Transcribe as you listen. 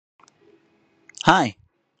Hi,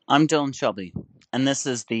 I'm Dylan Shelby, and this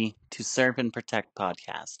is the To Serve and Protect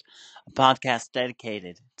podcast, a podcast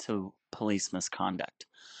dedicated to police misconduct.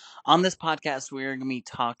 On this podcast, we are going to be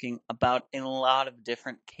talking about a lot of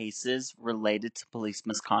different cases related to police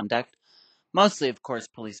misconduct, mostly, of course,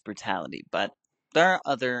 police brutality, but there are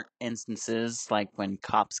other instances like when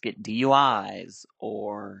cops get DUIs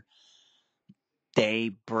or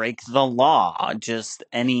they break the law, just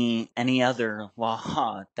any other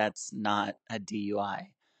law that's not a DUI.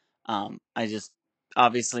 I just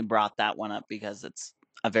obviously brought that one up because it's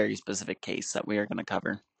a very specific case that we are going to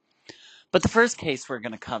cover. But the first case we're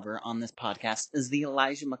going to cover on this podcast is the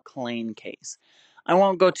Elijah McClain case. I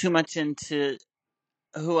won't go too much into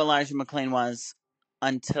who Elijah McClain was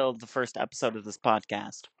until the first episode of this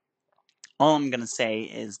podcast. All I'm going to say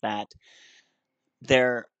is that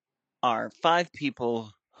there are 5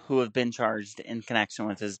 people who have been charged in connection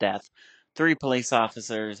with his death: 3 police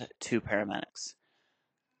officers, 2 paramedics.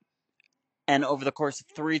 And over the course of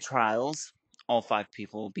 3 trials, all 5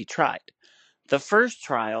 people will be tried. The first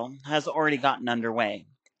trial has already gotten underway.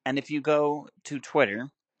 And if you go to Twitter,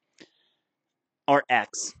 or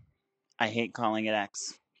X, I hate calling it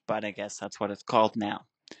X, but I guess that's what it's called now.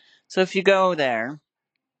 So if you go there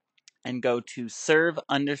and go to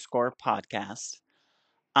serve_podcast,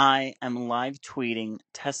 I am live tweeting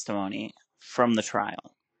testimony from the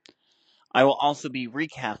trial. I will also be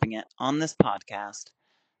recapping it on this podcast,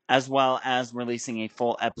 as well as releasing a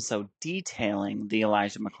full episode detailing the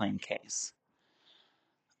Elijah McClain case.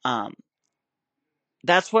 Um,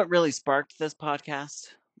 that's what really sparked this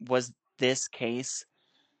podcast, was this case.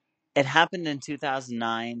 It happened in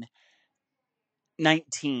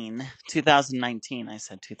 2019, I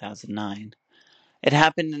said 2009. It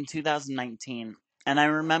happened in 2019, and I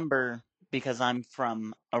remember because I'm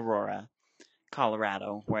from Aurora,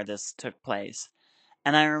 Colorado, where this took place.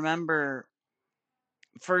 And I remember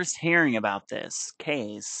first hearing about this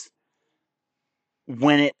case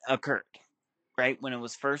when it occurred, right? When it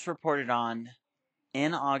was first reported on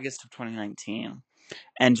in August of 2019,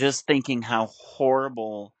 and just thinking how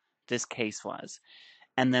horrible this case was.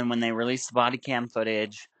 And then when they released the body cam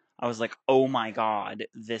footage, I was like, oh my God,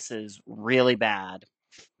 this is really bad.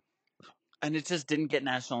 And it just didn't get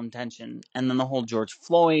national attention. And then the whole George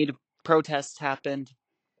Floyd protests happened.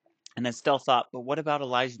 And I still thought, but what about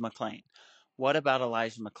Elijah McClain? What about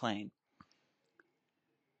Elijah McClain?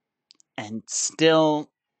 And still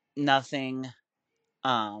nothing.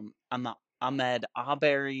 I'm not Ahmed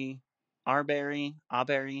Arbery.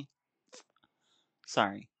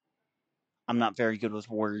 Sorry, I'm not very good with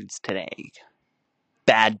words today.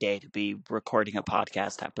 Bad day to be recording a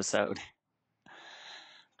podcast episode.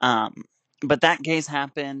 Um, but that case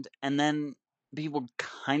happened, and then people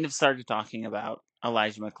kind of started talking about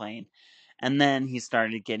Elijah McClain, and then he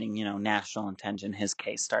started getting, national attention. His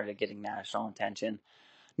case started getting national attention,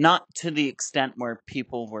 not to the extent where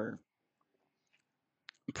people were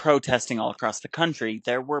protesting all across the country.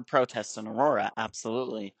 There were protests in Aurora,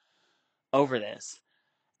 absolutely, over this.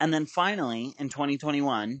 And then finally, in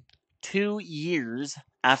 2021, 2 years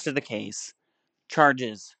after the case,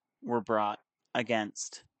 charges were brought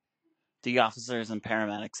against the officers and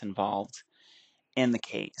paramedics involved in the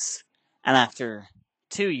case. And after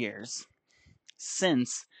 2 years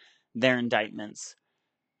since their indictments,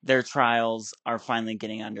 their trials are finally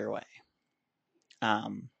getting underway.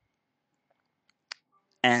 Um,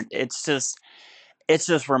 and it's just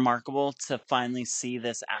remarkable to finally see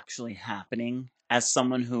this actually happening, as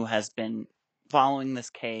someone who has been following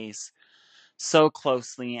this case so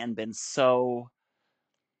closely and been so,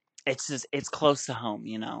 it's close to home.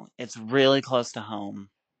 It's really close to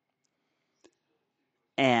home.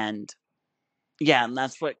 And yeah, and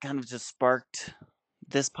that's what kind of just sparked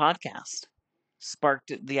this podcast,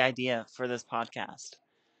 sparked the idea for this podcast.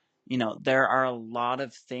 There are a lot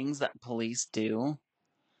of things that police do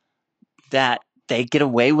that they get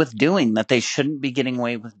away with doing that they shouldn't be getting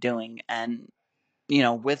away with doing. And,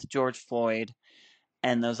 with George Floyd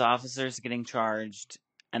and those officers getting charged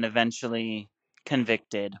and eventually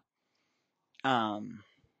convicted, um,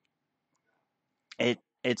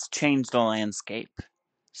 it's changed the landscape,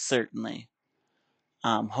 certainly.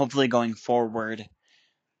 Hopefully going forward,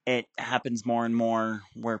 it happens more and more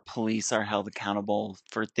where police are held accountable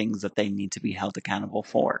for things that they need to be held accountable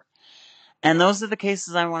for. And those are the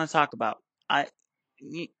cases I want to talk about. I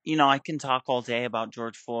can talk all day about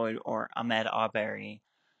George Floyd or Ahmed Arbery,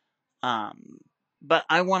 um, but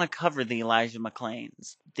I want to cover the Elijah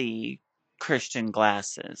McClains, the Christian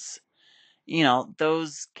Glasses,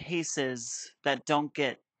 those cases that don't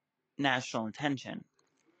get national attention.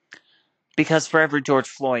 Because for every George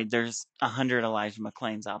Floyd, there's 100 Elijah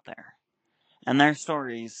McClains out there. and their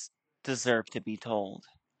stories deserve to be told.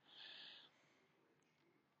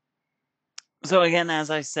 So again, as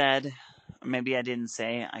I said, maybe I didn't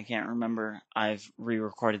say, I can't remember, I've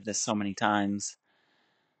re-recorded this so many times.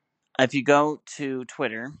 If you go to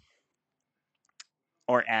Twitter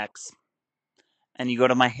or X and you go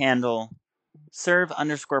to my handle,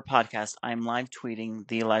 serve_podcast, I'm live tweeting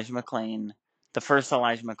the first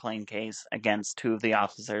Elijah McClain case against two of the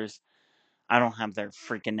officers. I don't have their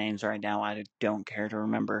freaking names right now. I don't care to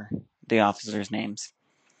remember the officers' names.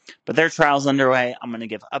 But their trial's underway. I'm going to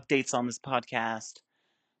give updates on this podcast.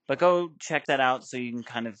 But go check that out so you can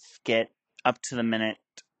kind of get up to the minute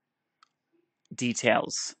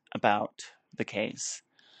details about the case.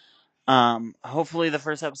 Hopefully the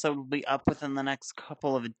first episode will be up within the next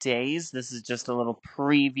couple of days. This is just a little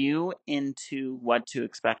preview into what to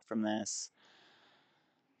expect from this.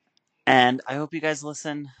 And I hope you guys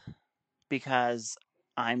listen, because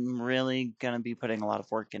I'm really going to be putting a lot of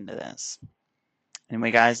work into this.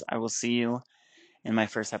 Anyway, guys, I will see you in my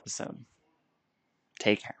first episode.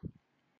 Take care.